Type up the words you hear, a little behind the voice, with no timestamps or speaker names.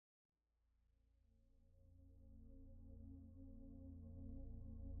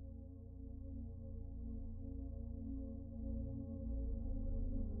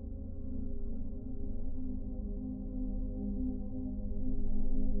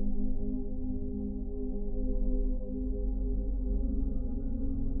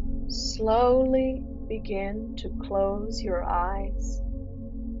slowly begin to close your eyes.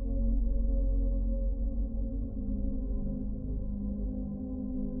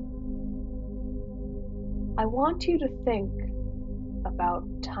 I want you to think about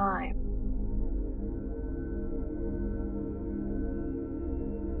time.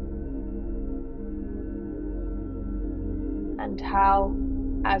 And how,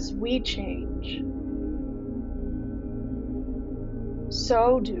 as we change,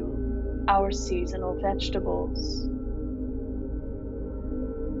 so do our seasonal vegetables.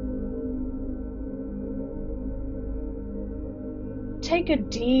 Take a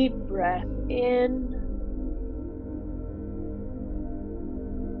deep breath in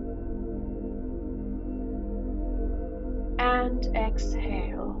and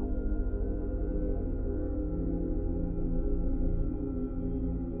exhale.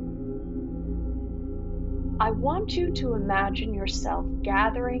 I want you to imagine yourself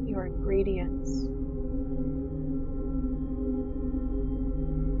gathering your ingredients.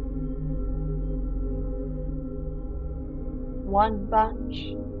 One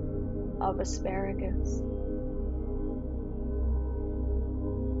bunch of asparagus.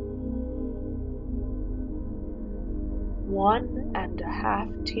 One and a half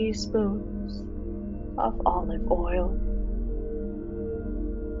teaspoons of olive oil.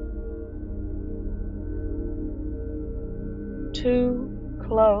 Two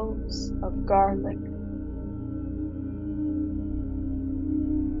cloves of garlic.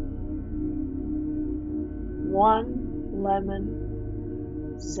 One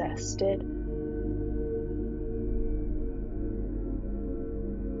lemon zested.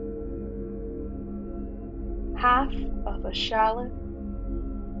 Half of a shallot.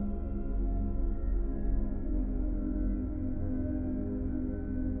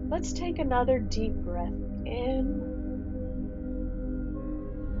 Let's take another deep breath in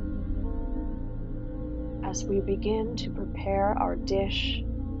as we begin to prepare our dish.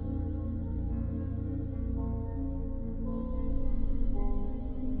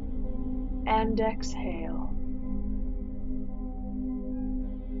 And exhale.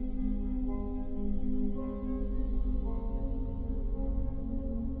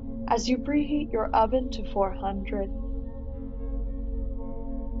 As you preheat your oven to 400,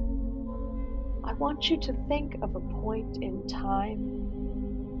 I want you to think of a point in time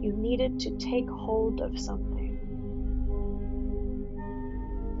you needed to take hold of something.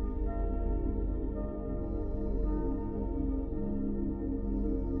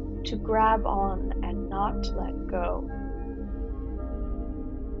 To grab on and not let go.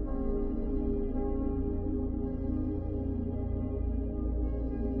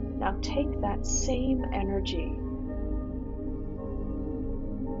 Now take that same energy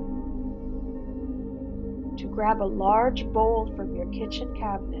to grab a large bowl from your kitchen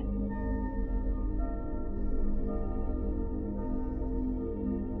cabinet.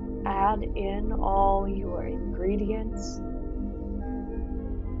 Add in all your ingredients.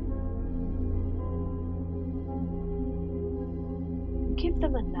 Give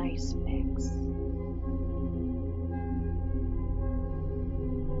them a nice mix.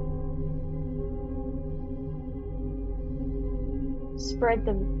 Spread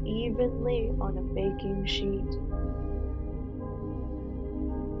them evenly on a baking sheet.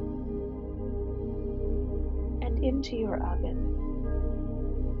 And into your oven.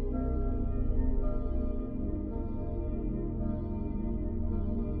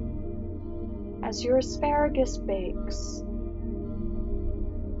 As your asparagus bakes,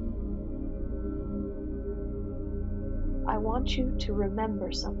 I want you to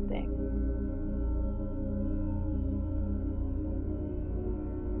remember something.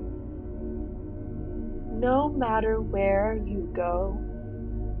 No matter where you go,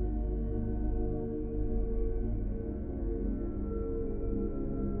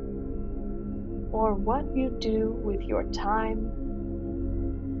 or what you do with your time,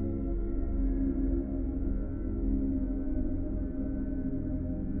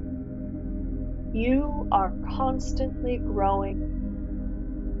 you are constantly growing.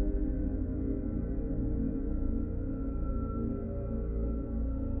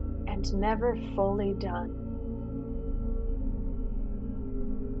 And never fully done.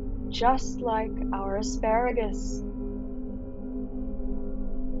 Just like our asparagus,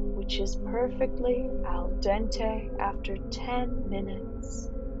 which is perfectly al dente after 10 minutes.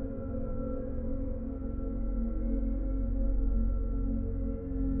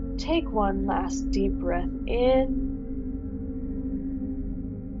 Take one last deep breath in.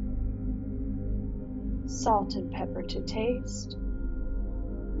 Salt and pepper to taste.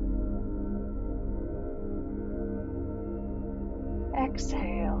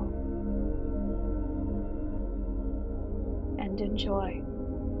 Exhale. and enjoy.